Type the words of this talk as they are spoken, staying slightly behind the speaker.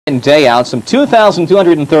Day out, some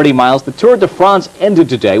 2,230 miles. The Tour de France ended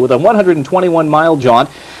today with a 121-mile jaunt,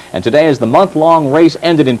 and today as the month-long race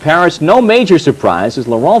ended in Paris, no major surprise as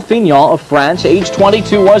Laurent Fignon of France, age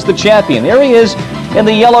 22, was the champion. There he is in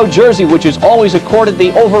the yellow jersey, which is always accorded the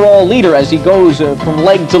overall leader as he goes from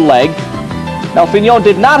leg to leg. Now, Fignon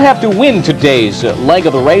did not have to win today's leg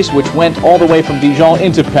of the race, which went all the way from Dijon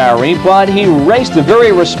into Paris, but he raced a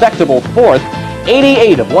very respectable fourth.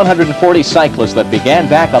 88 of 140 cyclists that began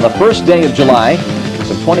back on the first day of July,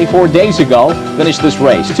 some 24 days ago, finished this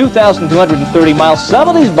race. 2,230 miles. Some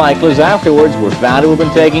of these bikers afterwards were found to have been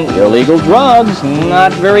taking illegal drugs.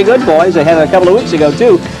 Not very good, boys. They had it a couple of weeks ago,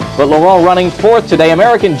 too. But Laurent running fourth today.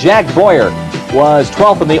 American Jack Boyer was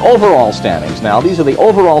 12th in the overall standings. Now, these are the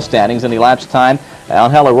overall standings in elapsed time.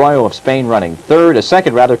 Angel Arroyo of Spain running third. A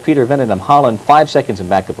second, Peter Vennen of Holland, 5 seconds in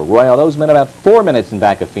back of Arroyo. Those men about 4 minutes in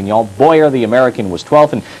back of Fignon. Boyer, the American, was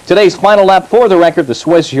 12th. And today's final lap for the record, the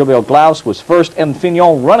Swiss Gilbert Glaus was first, and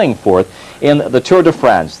Fignon running fourth in the Tour de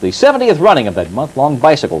France, the 70th running of that month-long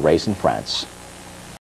bicycle race in France.